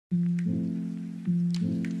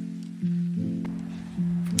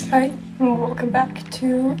Hi, and welcome back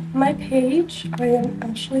to my page. I am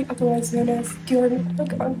Ashley, otherwise known as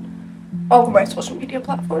diorminhyuk on all of my social media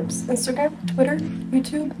platforms: Instagram, Twitter,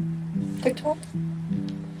 YouTube, TikTok,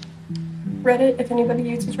 Reddit. If anybody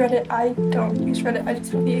uses Reddit, I don't use Reddit. I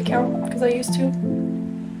just have the account because I used to.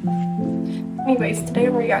 Anyways, today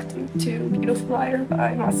I'm reacting to Beautiful Liar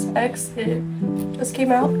by MONSTAX. It just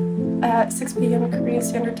came out at 6 p.m. Korean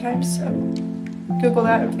Standard Time, so Google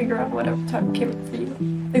that and figure out whatever time it came out for you.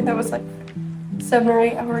 I think that was like 7 or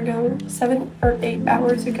 8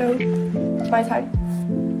 hours ago, my time.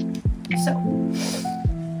 So,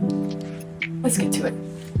 let's get to it.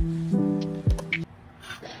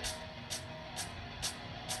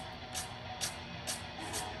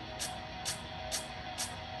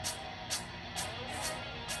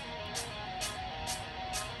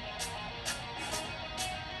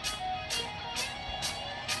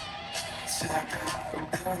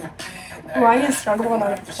 Why is someone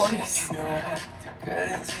on a voice?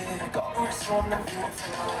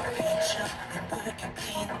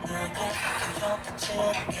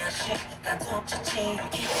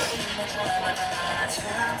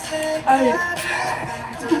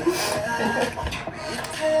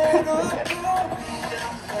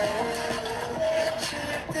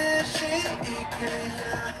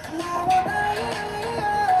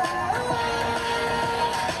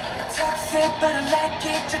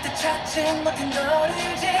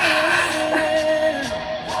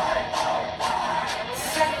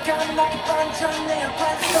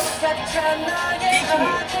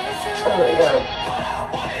 Oh my god.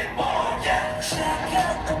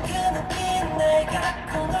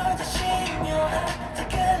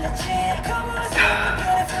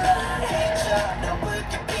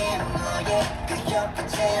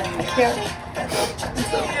 I can't. It's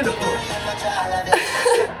so beautiful.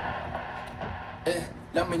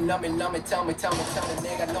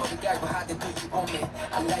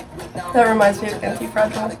 That reminds me of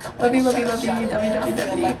Anti-Fragile. Love you, www.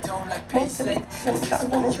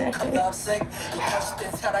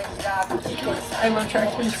 I love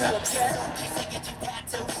tracking traps.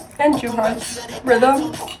 And Juhan's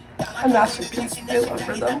rhythm. A masterpiece. I love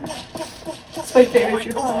rhythm. It's my favorite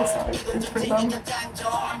Juhan song is Rhythm.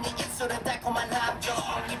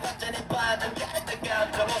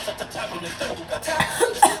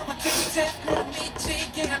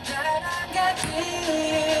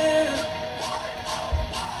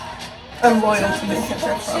 I'm loyal to the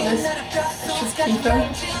Hitler promise. Just keep them.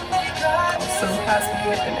 Also has me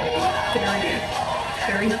in a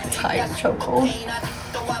very tight chokehold.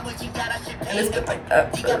 And it's been like that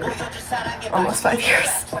for almost 5 years.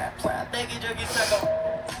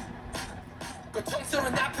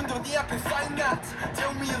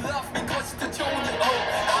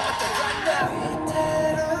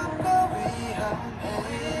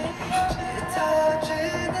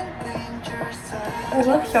 I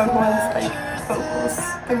love Hyunwon's like vocals.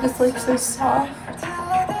 They're just like so soft.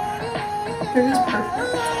 They're just perfect.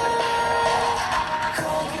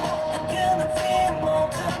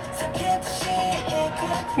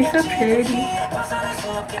 He's so pretty.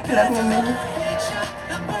 I love him, man.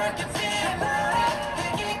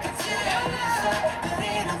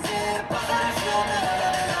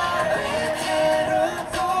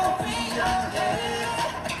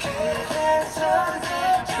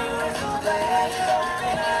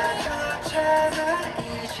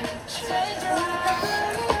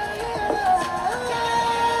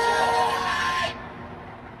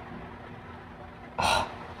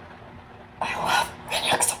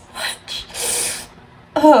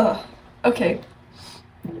 Oh, okay.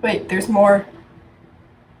 Wait, there's more.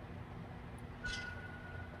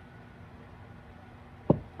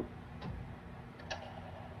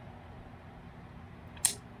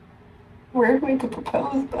 Weird way to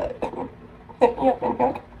propose, but yeah,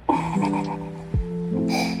 okay.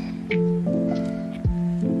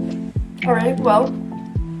 Alright, well,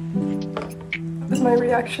 that was my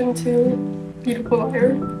reaction to Beautiful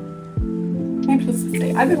Liar. Needless to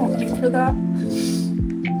say, I've been waiting for that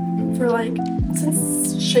for like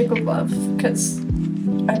since Shape of Love, because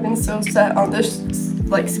I've been so set on this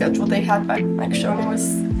like schedule they had back when like Shona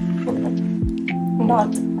was, you know,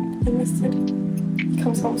 not enlisted. He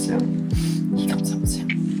comes home soon. He comes home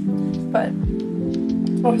soon. But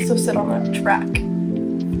I was so set on that track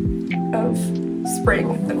of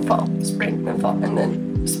spring, then fall, spring, then fall, and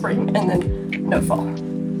then spring, and then no fall.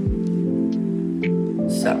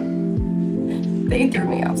 So they threw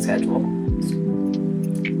me off schedule.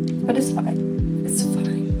 But it's fine. It's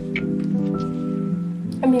fine.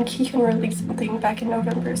 I mean, he can release something back in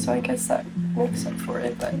November, so I guess that makes up for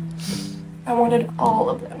it, but I wanted all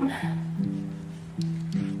of them.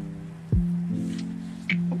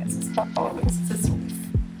 not following since it's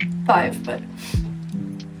 5, but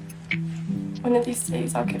one of these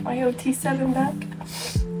days I'll get my OT7 back.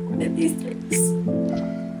 One of these days.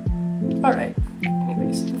 Alright,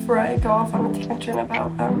 anyways, before I go off on a tangent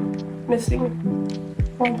about missing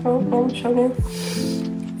Wonho and Shonen,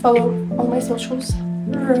 follow all my socials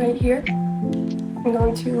right here. I'm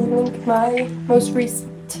going to link my most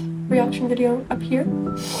recent reaction video up here,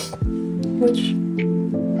 which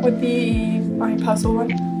would be my puzzle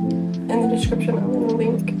one. In the description, I'm going to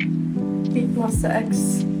link the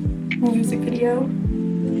몬스타엑스 music video.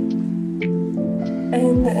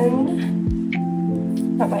 And then,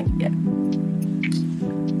 not like yet.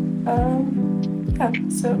 Yeah,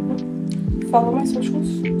 so follow my socials,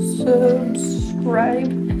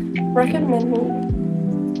 subscribe, recommend me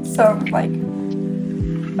some like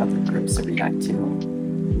other groups to react to,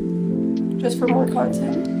 just for more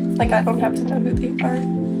content. Like, I don't have to know who they are.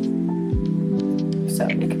 So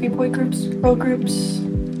it could be boy groups, girl groups,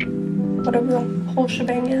 whatever the whole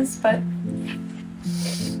shebang is, but